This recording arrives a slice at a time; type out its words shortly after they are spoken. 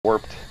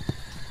warped.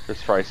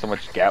 There's probably so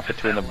much gap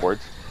between the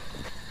boards.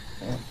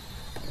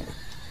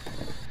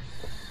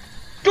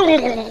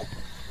 What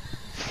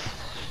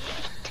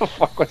the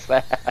fuck was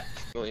that?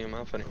 William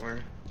off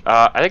anywhere.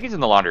 I think he's in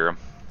the laundry room.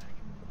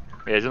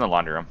 Yeah, he's in the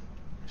laundry room.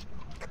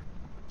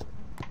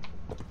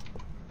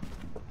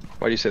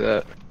 Why do you say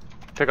that?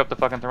 Pick up the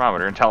fucking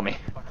thermometer and tell me.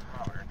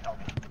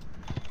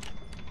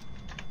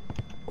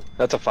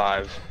 That's a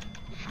 5.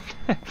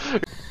 I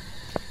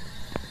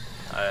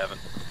haven't.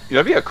 You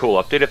know, that'd be a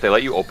cool update if they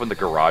let you open the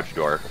garage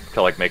door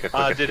to like make a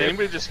quick escape. Did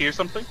anybody just hear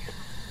something?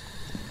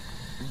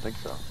 I don't think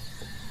so.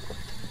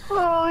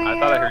 I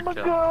thought I heard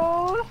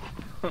Joe.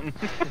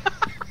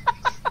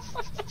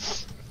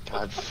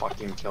 God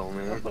fucking kill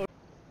me.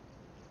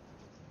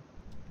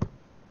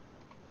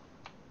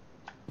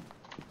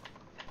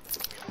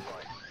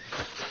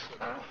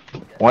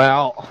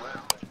 Well,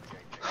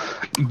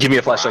 Give me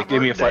a flashlight,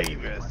 give me a flashlight.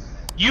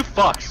 You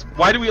fucks!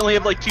 Why do we only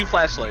have like 2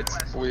 flashlights?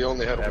 We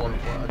only had one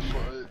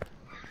flashlight.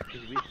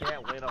 because we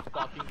can't win a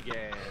fucking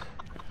game.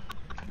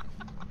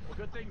 Well,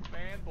 good thing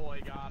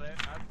Fanboy got it.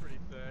 That's pretty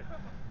sick.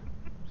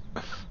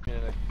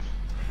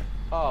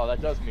 Oh,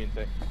 that does mean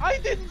things. I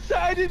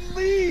didn't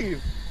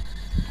leave!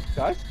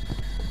 Guys?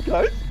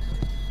 Guys?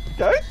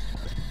 Guys?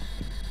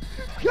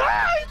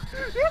 Guys!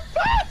 You're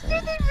faster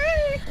than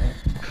me!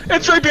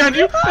 It's right behind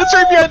you! It's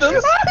right behind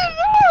us!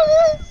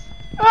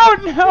 Oh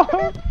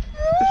no!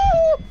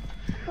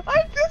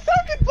 I just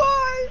said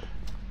goodbye!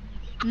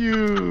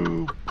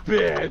 You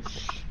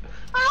bitch!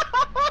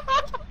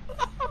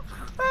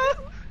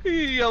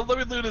 He yelled, let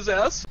me loot his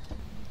ass.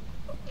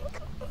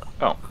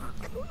 Oh.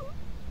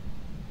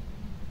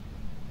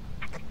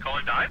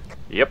 Caller died?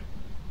 Yep.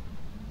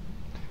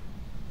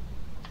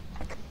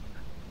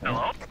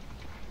 Hello?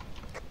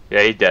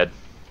 Yeah, he's dead.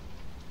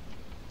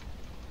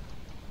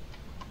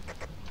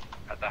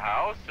 At the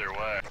house or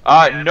what?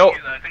 No.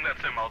 I think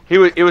that's him.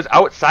 It was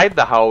outside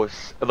the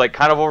house, like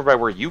kind of over by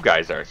where you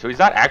guys are. So he's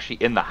not actually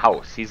in the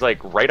house. He's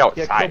like right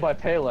outside. Get killed by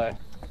Pele.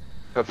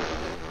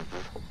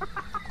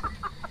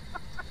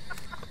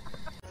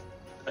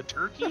 A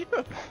turkey?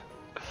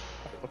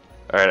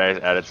 Alright, I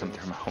added some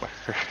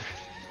thermometer.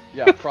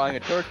 Yeah, frying a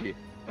turkey.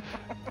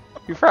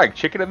 You frying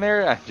chicken in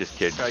there? I'm just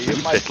kidding. Yeah,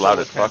 you might It's loud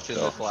as full fuck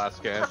attention though. this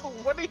last game.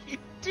 What are you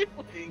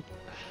doing?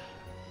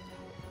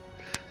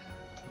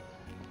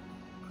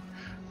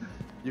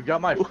 You've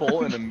got my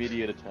full and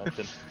immediate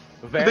attention.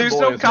 There's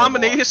no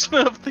combination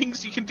of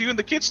things you can do in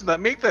the kitchen that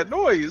make that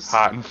noise.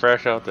 Hot and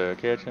fresh out the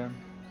kitchen.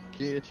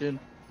 Kitchen.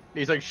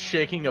 He's like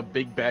shaking a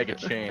big bag of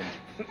change.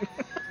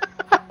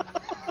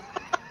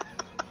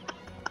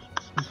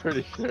 I'm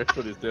pretty sure that's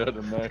what he's doing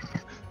in there.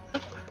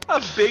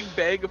 A big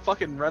bag of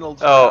fucking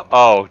Reynolds.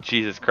 Oh,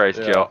 Jesus Christ,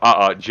 Yeah.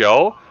 Joe.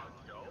 Joe?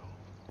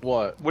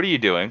 What? What are you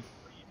doing?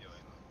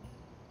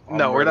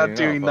 No, I'm we're not waiting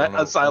doing up. that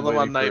I'm Asylum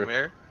on waiting for-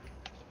 Nightmare.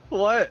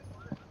 What?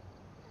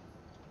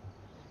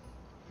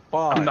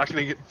 Fine. I'm not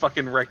gonna get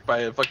fucking wrecked by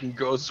a fucking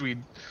ghost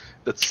weed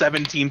that's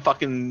 17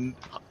 fucking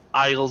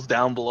aisles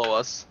down below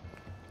us.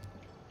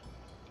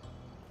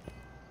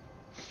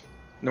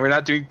 No, we're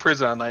not doing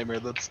prison on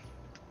Nightmare.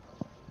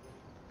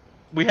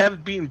 We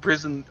haven't beaten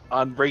prison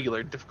on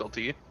regular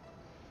difficulty.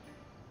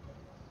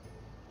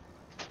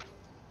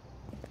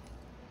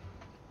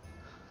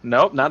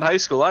 Nope, not high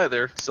school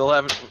either. Still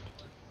haven't.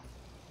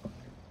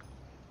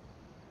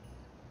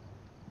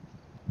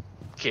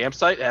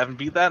 Campsite, haven't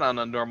beat that on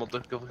a normal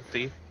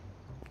difficulty.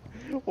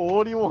 Well,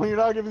 what do you want? You're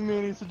not giving me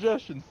any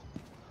suggestions.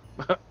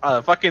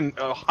 Fucking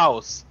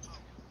house.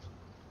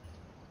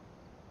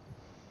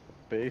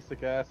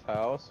 Basic ass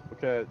house.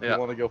 Okay, do Yeah. you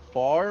want to go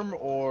farm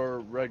or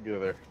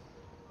regular?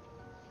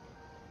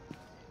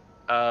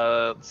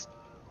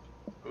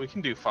 We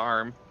can do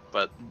farm,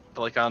 but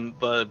like on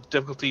the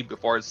difficulty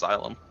before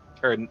Asylum,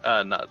 or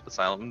not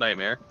Asylum,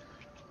 Nightmare.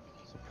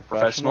 So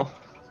Professional.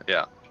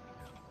 Yeah.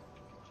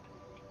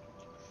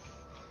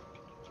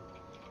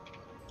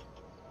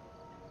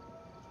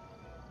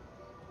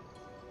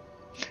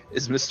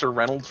 Is Mr.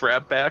 Reynolds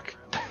Rat back?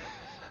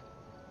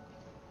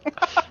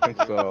 I think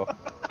so.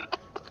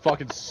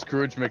 Fucking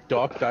Scrooge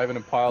McDuck diving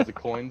in piles of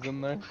coins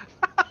in there.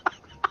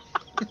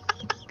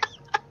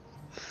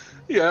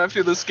 Yeah,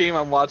 after this game,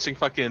 I'm watching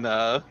fucking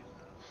the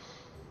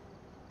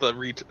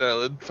fucking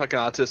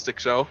autistic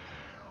show.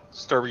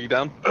 Start you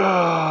down.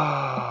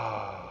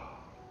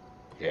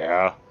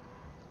 Yeah.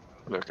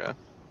 Okay.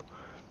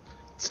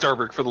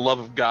 Starberg, for the love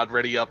of God,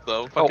 ready up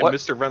though. Fucking what?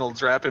 Mr.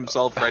 Reynolds wrap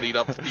himself readied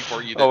up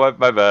before you did. Oh,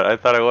 my bad. I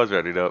thought I was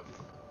ready up.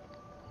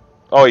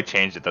 Oh, he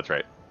changed it. That's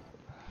right.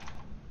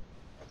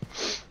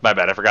 My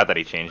bad. I forgot that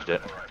he changed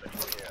it.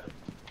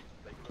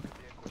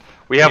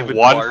 We have David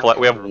one. Bart.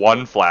 We have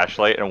one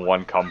flashlight and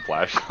one cum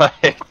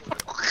flashlight.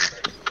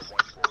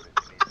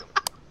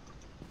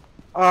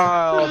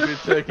 I'll be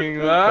taking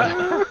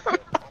that.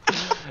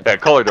 Yeah,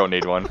 color don't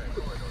need one.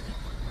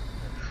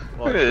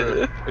 Well,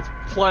 true. It's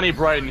plenty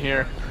bright in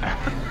here.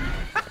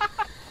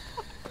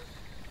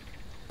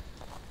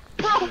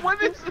 Bro,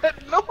 what is that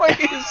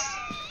noise?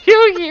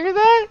 You hear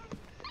that?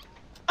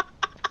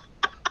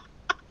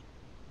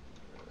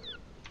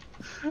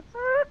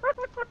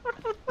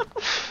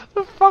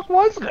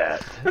 was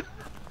that?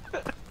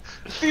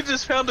 He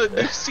just found a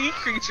new sea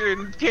creature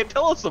and can't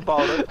tell us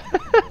about it.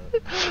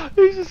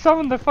 He just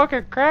summoned the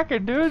fucking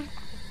Kraken, dude.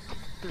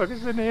 What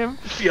is the name?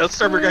 Yeah,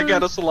 Starboard guy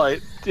got us a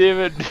light. Damn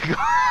it.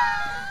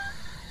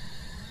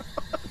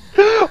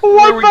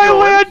 Where 1 we by going?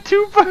 land,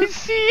 2 by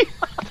sea.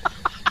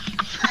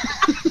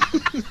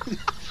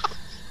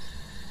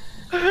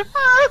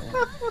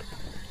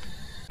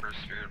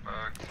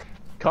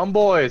 Come,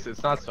 boys.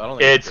 It's not. I don't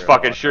think It's very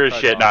fucking well. sure as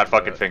I shit tried not talking to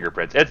fucking it.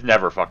 fingerprints. It's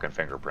never fucking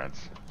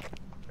fingerprints.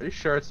 Are you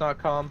sure it's not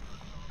cum?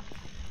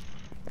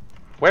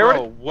 Where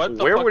Bro, would what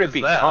the where fuck would is it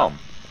be that? come?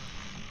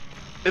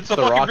 It's a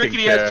The fucking rocking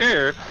rickety ass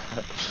chair.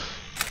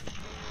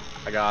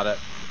 I got it.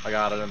 I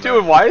got it. In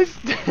Dude, why is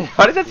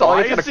why does that Why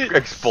always is gonna it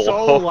explode?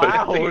 so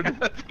loud?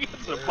 I think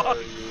it's a bug.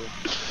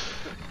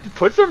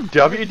 Put some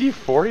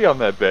WD-40 on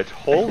that bitch.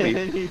 Holy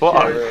Any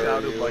fuck. chair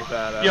sounded like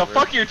that. Yo, ever.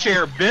 fuck your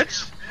chair,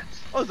 bitch.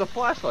 Oh, there's a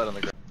flashlight on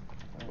the ground.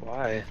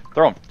 Why?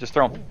 Throw him. Just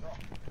throw him.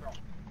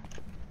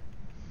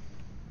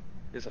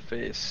 He has a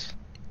face.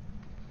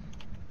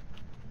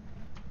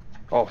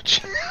 Oh,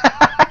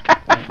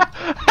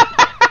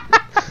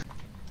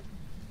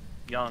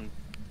 Young,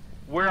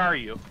 where are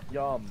you?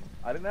 Yum.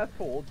 I didn't ask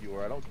how old you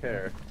were. I don't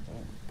care.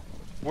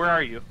 Where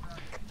are you?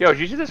 Yo, did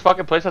you see this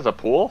fucking place has a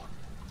pool?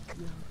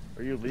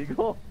 Are you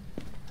legal?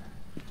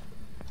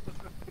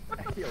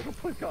 Yo, this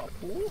place got a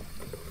pool?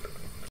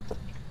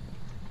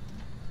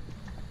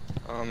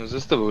 is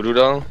this the voodoo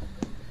doll?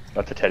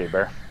 That's a teddy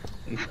bear.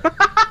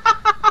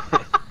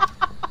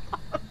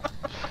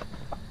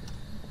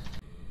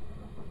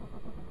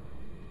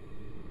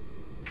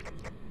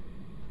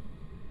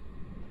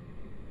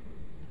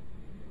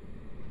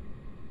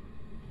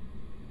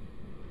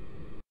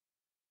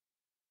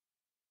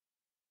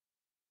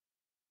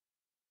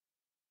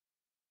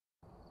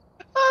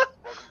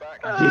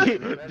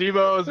 Debo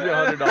owes me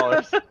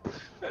 $100.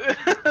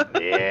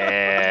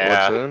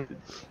 Yeah.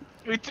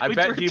 What's I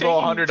bet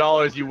Debo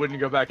 $100 you wouldn't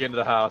go back into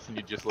the house and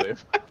you'd just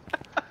leave.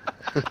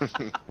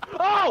 in?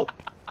 Oh!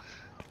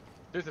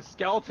 There's a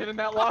skeleton in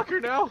that locker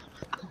now?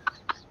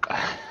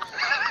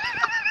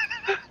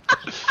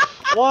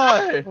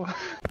 Why?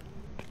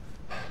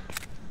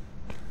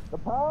 The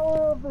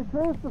power of the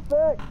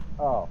crucifix!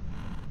 Oh.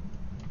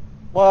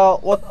 Well,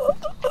 what?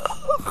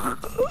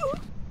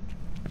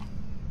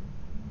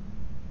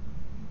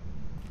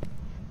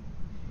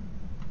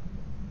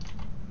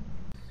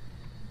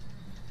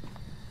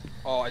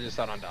 Oh, I just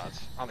saw it on dots.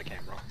 On the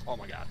camera. Oh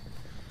my god.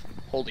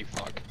 Holy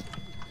fuck.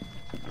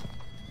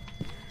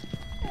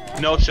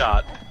 No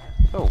shot.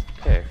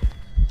 Okay.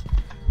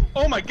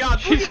 Oh my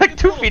god. She's like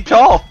 2 feet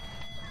tall.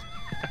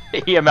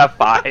 EMF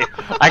 5.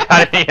 I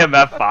got an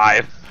EMF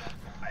 5.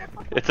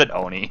 It's an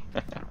Oni.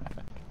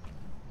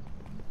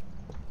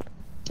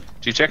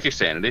 Did you check your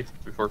sanity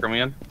before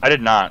coming in? I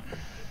did not.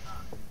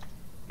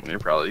 You're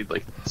probably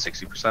like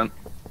 60%.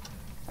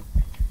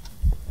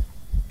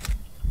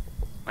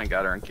 I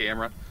got her on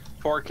camera.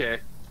 4K.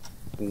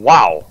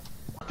 Wow.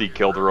 He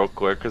killed her real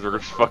quick because we're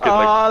just fucking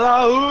like.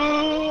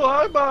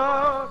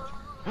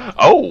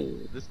 Oh.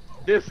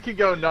 This could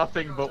go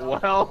nothing but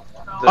well.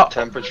 The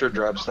temperature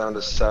drops down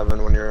to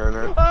 7 when you're in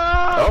it.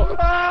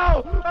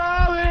 Oh,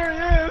 there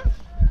it is!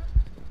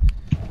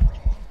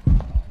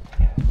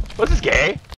 What's this gay?